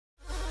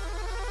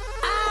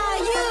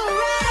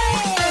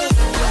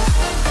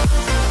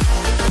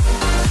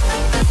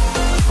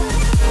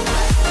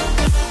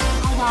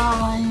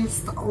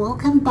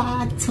Welcome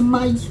back to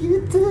my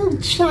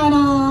YouTube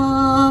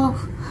channel.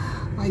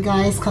 Hi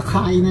guys,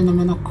 kakain na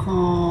naman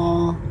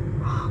ako.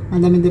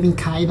 Madaming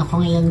kain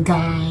ako ngayon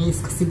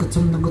guys kasi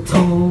gutom na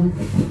gutom.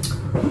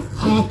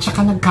 At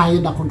saka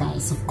nagkayod ako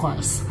guys, of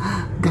course.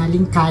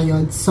 Galing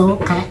kayod,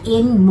 so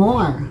kain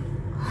more.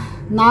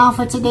 Now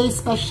for today's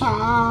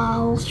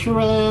special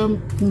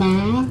shrimp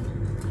na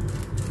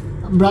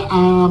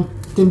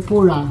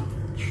tempura.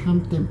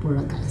 Shrimp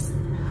tempura guys.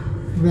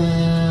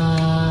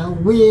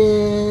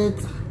 With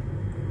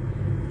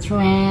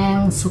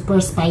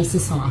super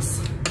spicy sauce.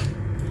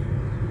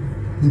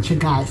 Yun siya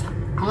guys.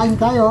 Kain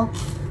tayo.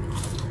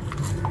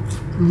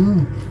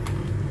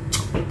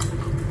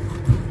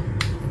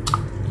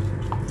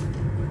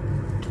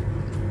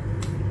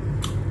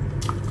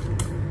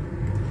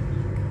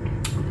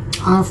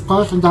 Of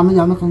course, ang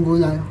dami-dami kong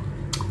gulay.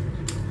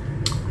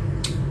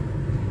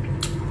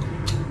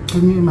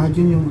 Can you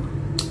imagine yung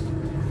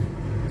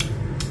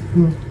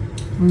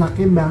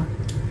laki ba?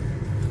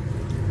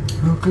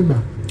 Okay ba?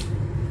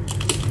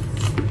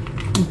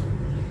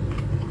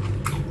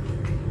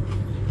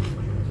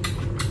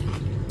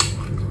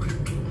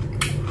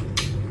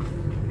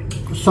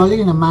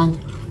 Sorry naman.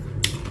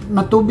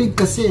 Matubig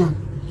kasi ah.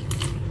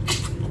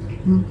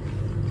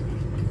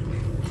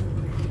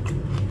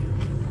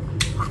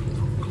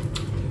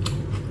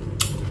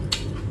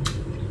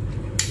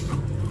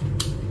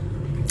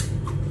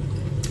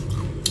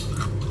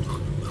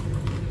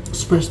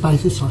 Super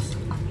spicy sauce.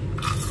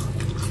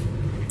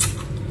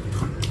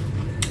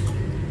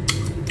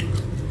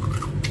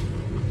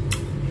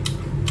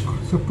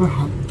 Super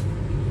hot.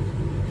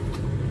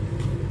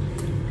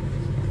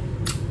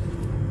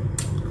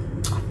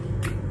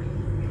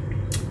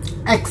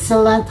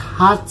 Excellent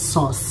hot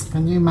sauce.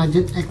 Can you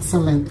imagine?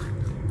 Excellent.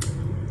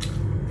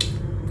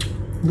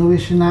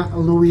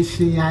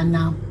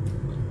 Louisiana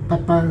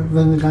pepper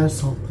vinegar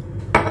sauce.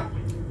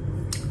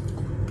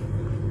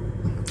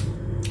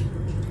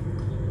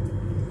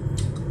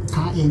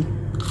 Kain.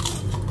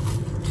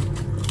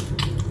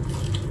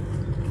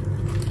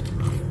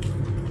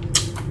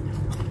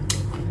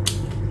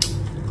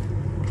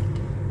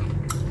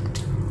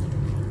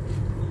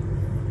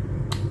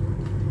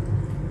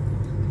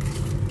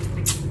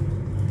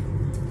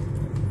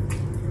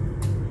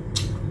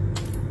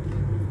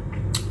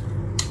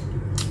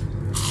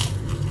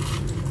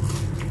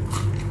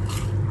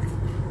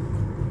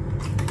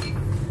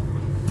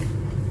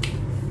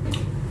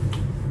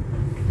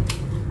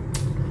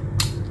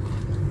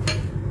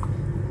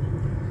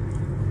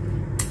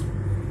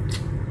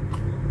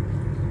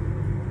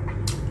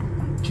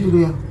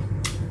 Chili.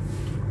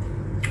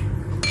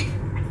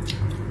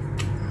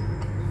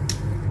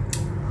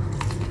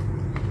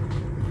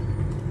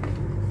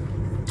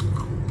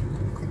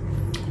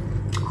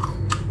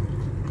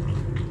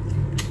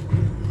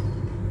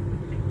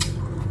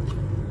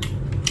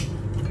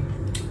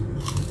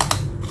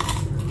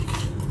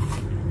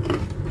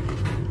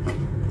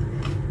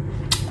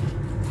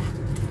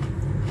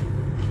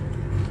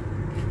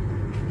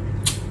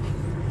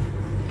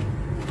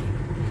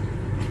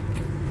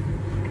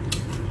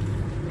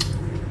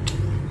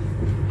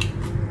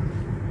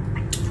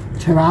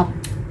 Sarap.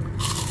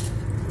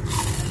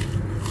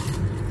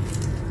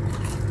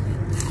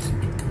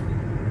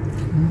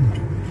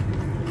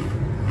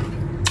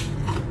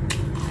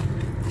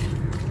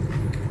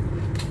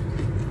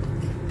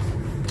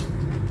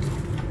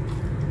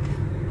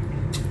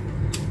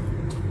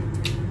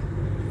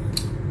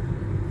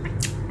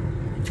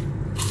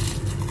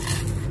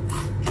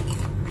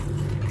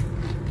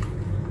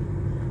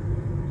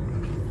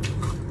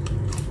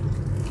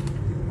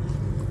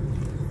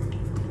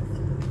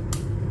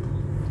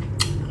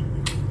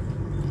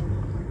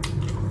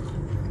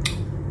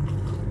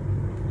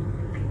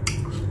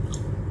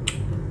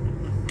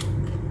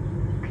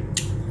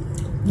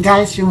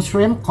 Guys, yung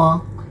shrimp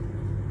ko,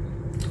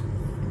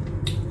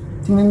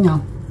 tingnan nyo,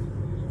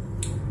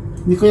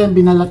 hindi ko yan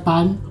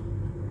binalatan,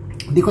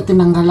 hindi ko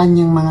tinanggalan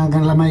yung mga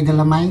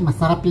galamay-galamay.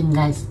 Masarap yun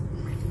guys.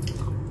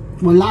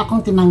 Wala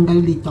akong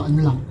tinanggal dito, ano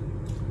lang,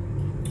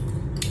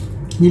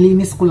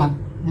 nilinis ko lang.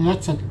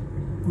 That's it.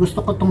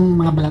 Gusto ko tong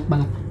mga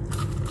balat-balat.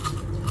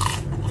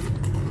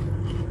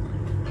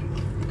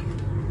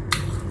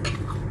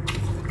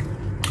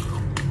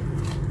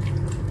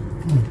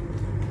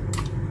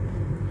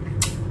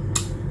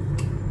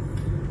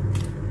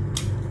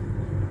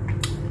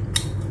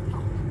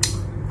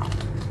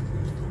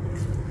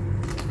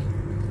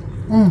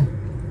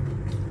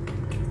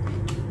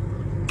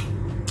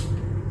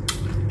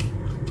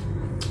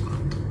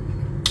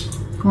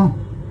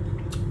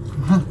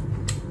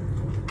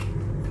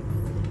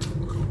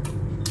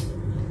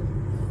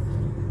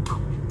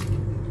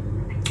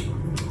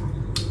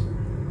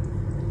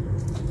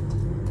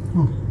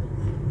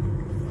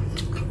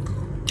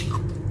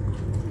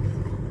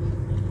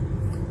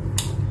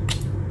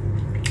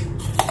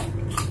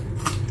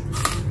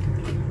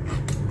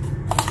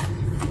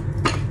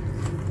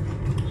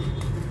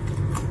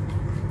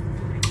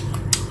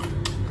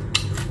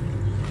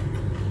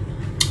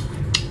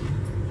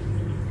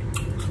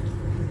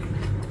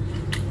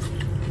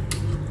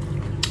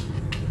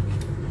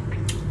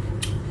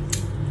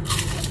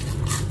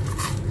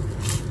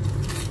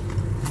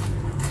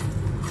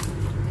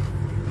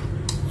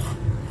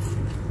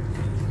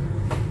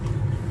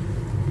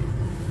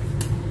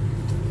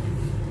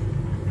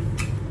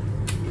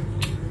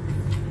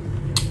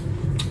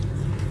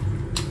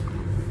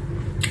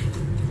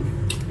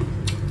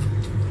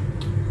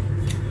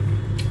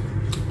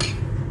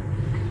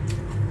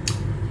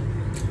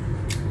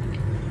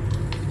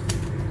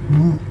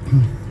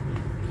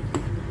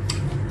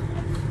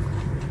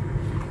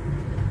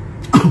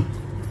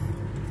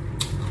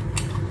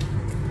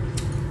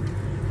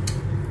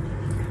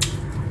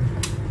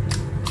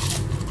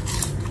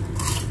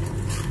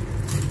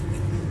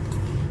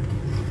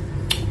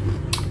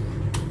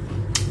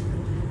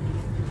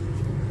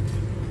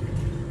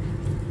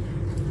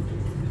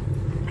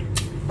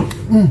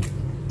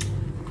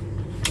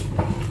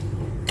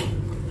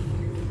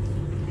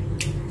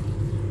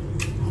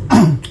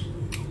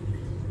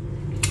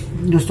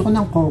 Gusto ko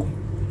ng Coke.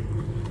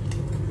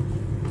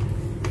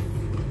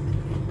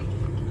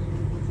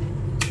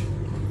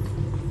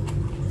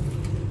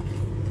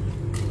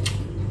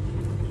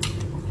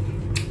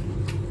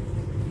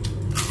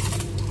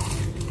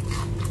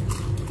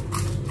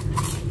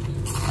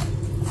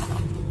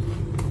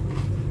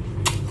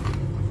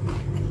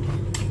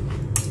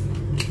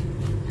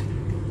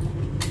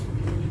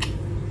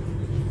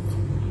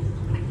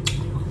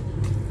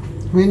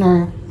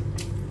 Winner.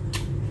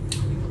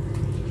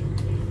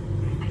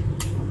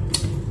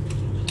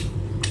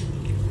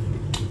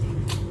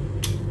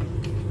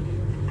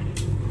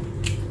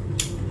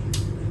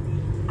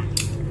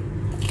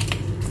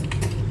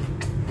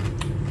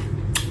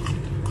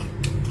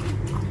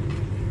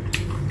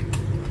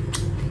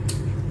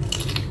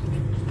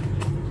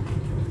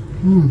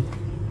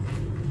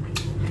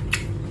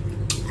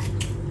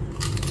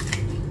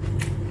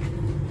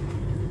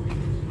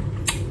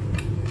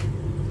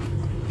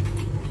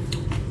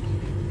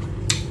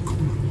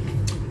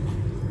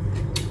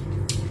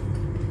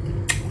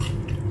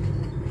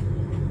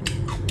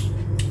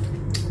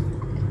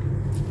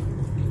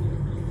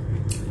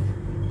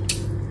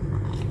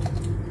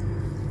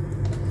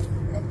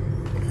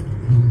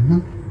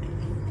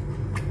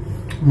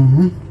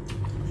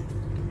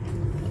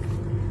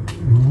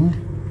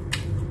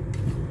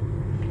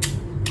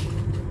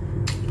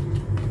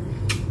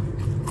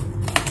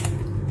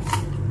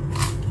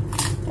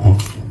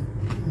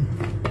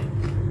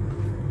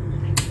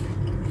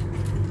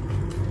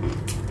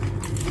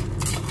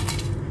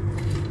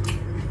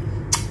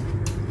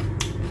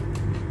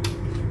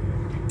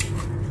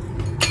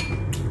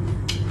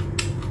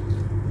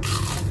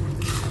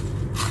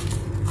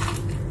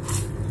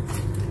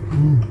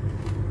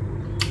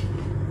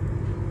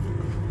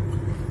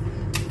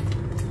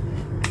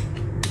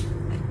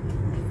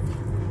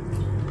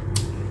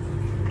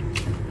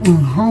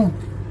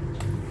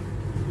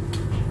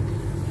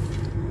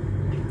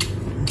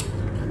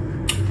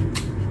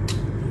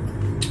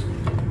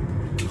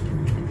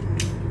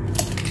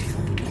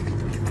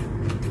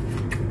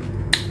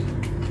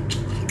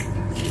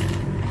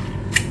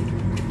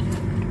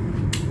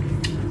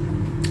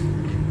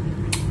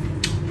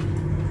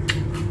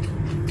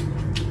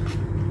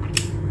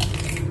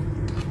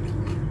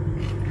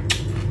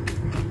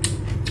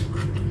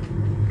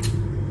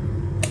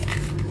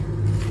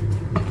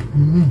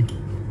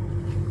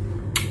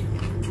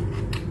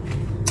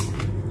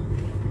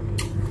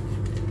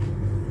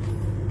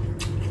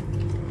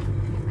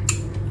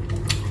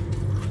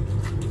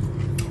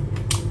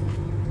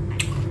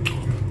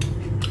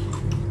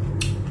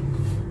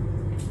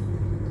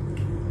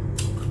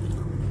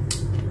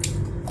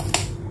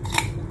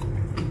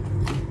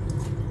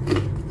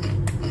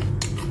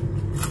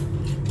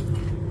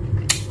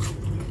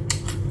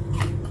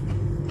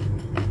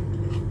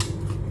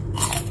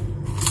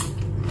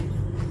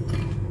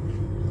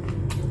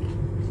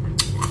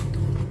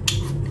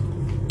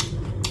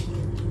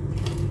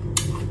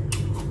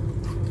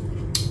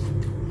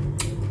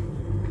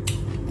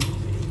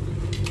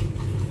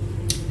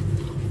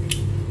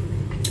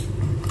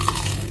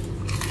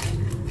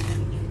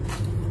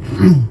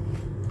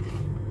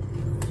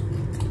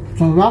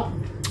 Sarap.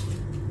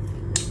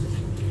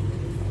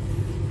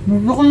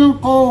 Gusto ko ng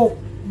Coke.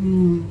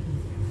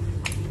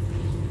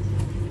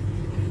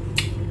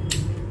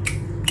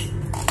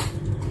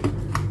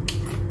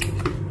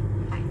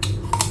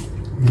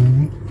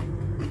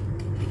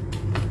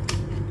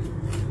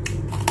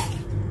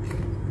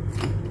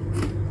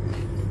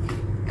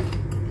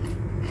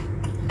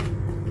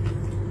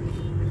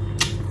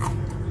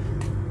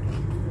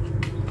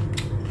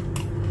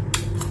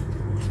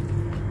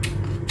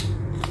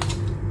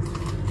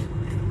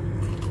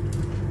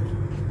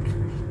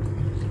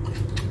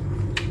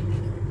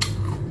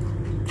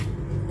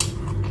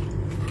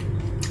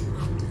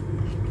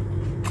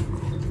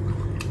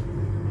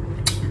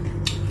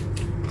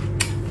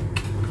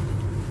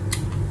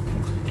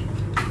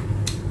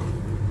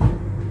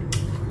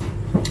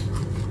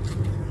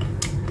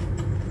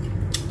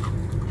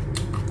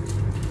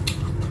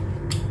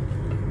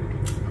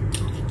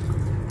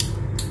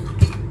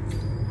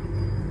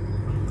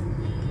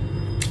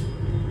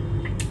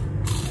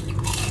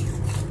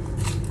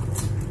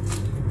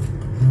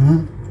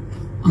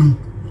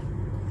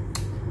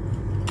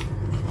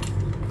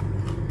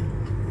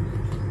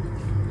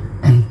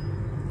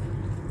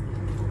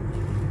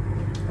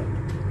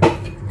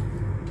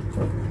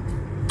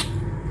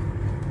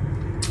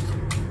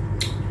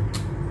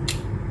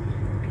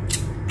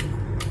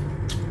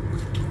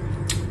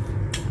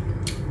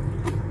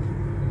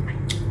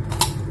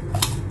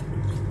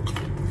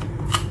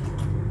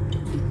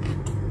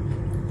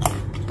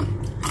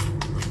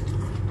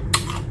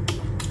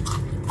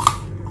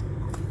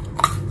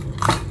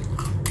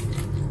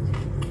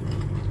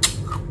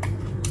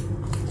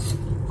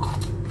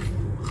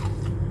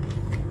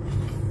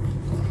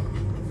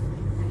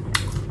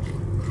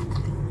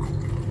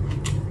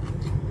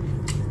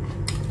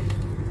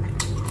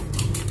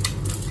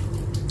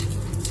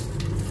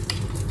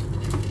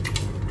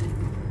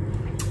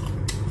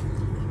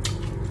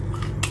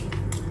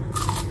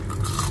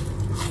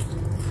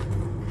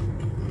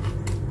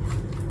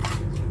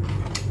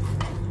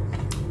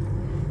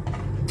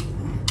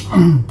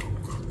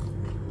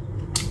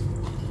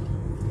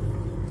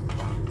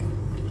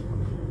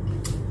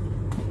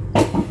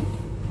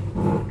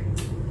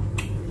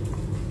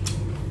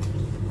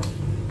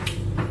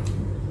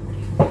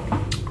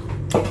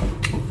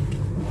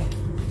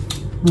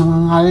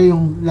 Nangangalay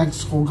yung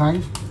legs ko, guys.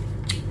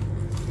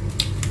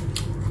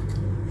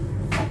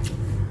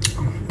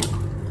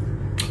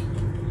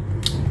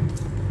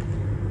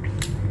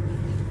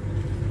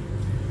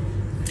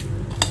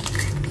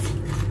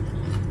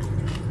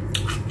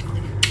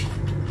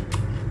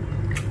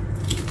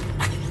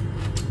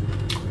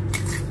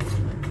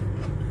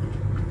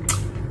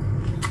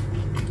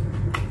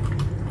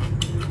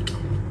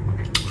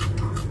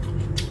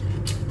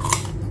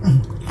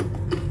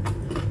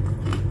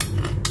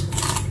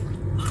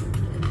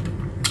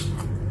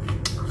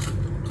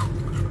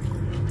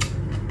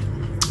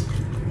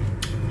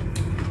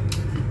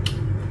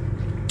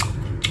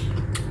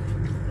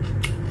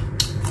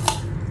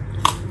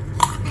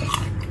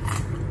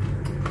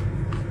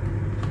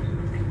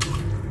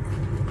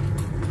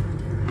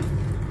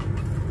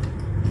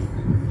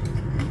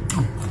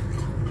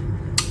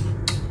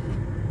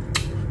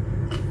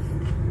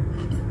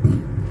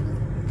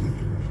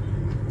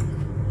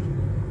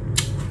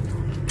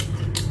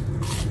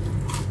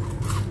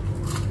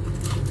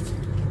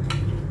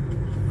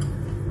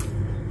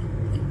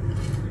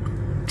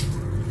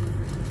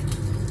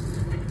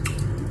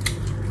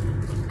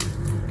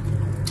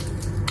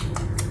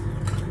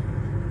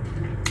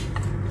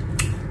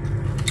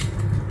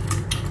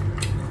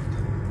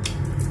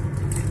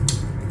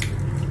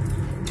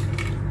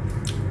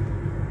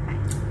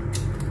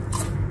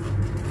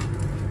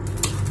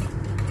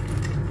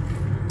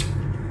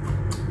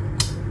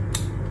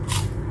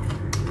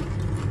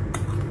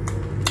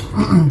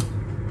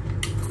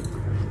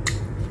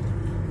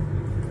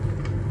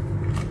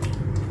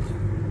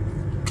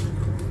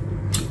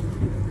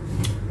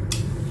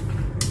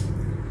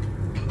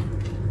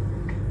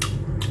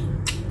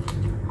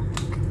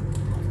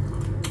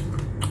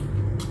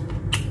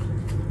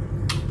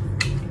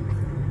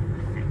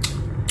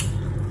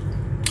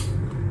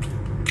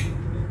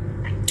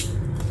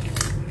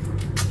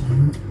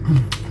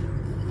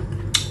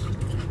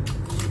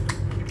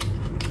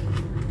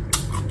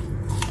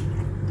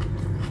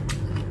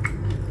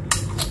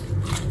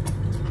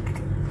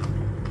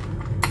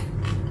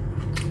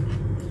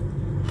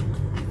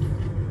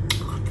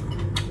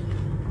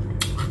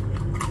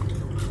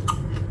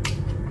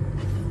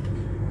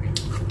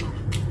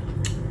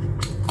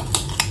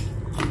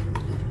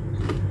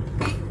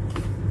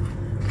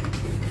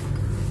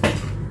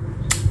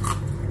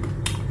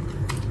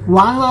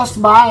 One last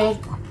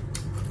bite.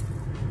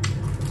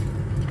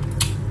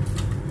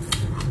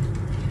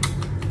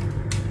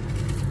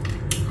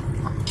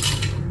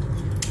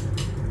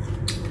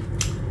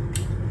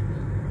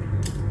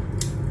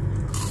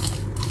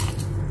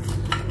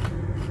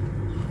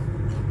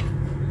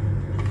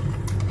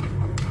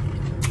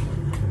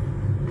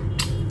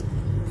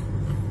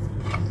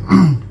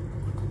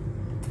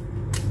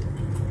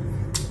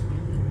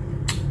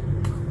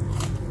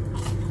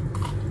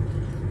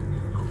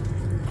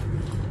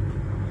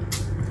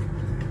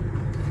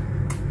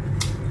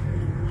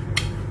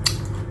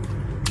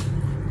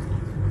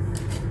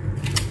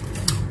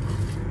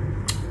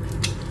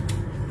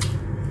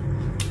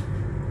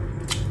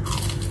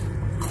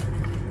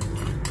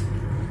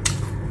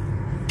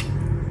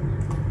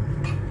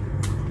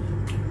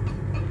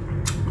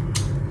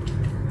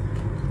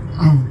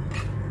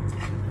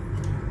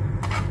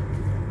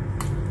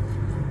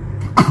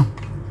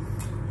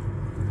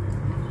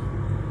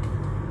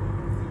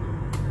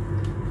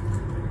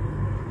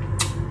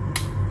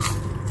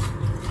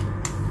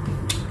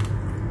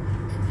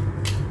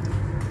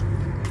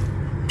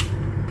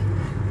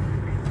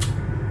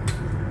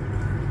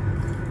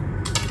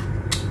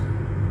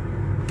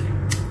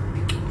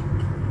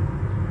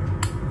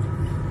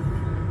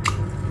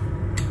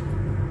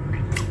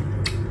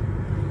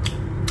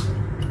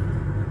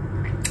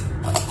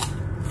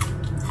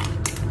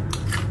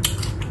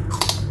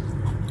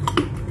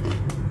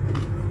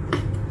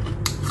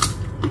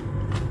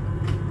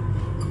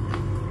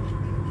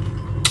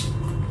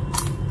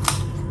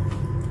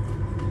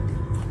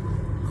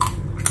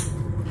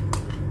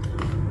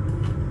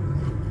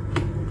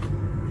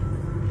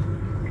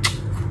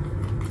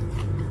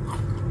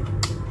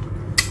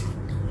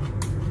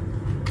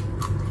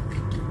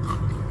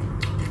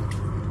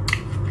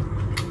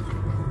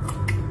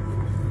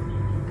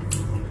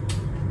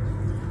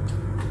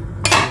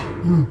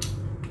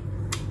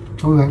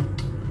 Okay.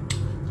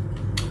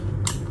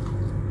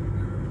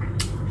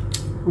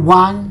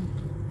 One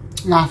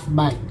last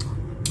bite.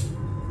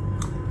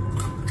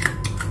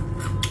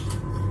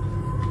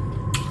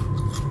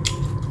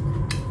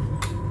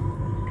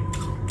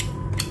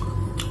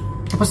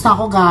 Tapos na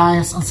ako,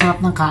 guys. Ang sarap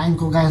ng kain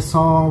ko, guys.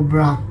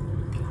 Sobra.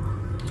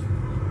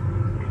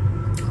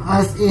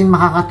 As in,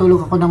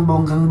 makakatulog ako ng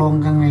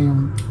bonggang-bonggang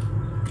ngayon.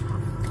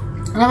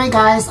 Anyway,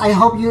 guys, I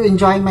hope you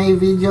enjoy my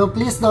video.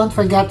 Please don't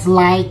forget to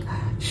like,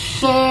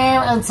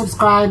 share, and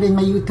subscribe in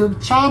my YouTube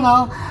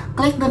channel.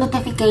 Click the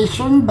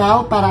notification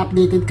bell para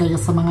updated kayo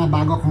sa mga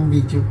bago kong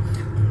video.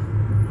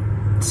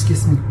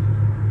 Excuse me.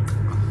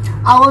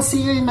 I will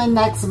see you in my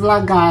next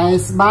vlog,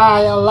 guys.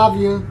 Bye. I love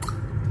you.